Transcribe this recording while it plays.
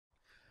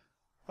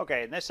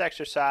Okay, in this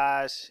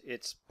exercise,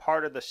 it's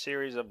part of the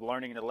series of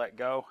learning to let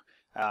go.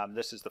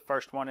 This is the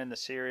first one in the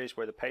series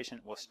where the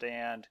patient will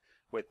stand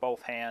with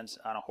both hands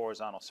on a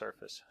horizontal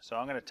surface. So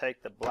I'm going to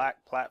take the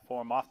black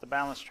platform off the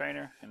balance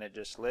trainer and it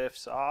just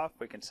lifts off.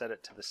 We can set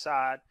it to the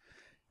side,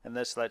 and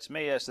this lets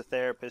me as the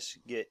therapist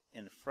get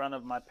in front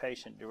of my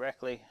patient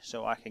directly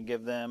so I can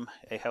give them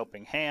a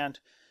helping hand.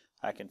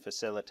 I can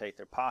facilitate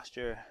their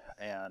posture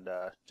and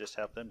just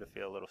help them to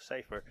feel a little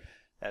safer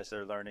as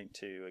they're learning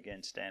to,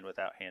 again, stand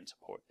without hand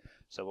support.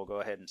 So we'll go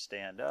ahead and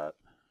stand up.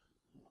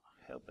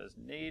 Help as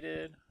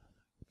needed.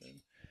 Good.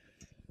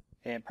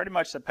 And pretty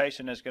much the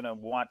patient is going to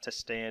want to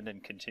stand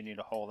and continue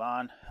to hold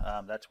on.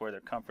 That's where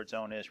their comfort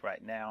zone is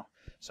right now.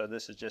 So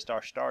this is just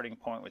our starting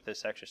point with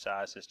this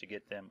exercise, is to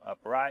get them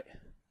upright,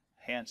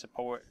 hand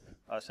support,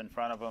 us in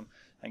front of them,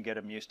 and get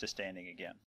them used to standing again.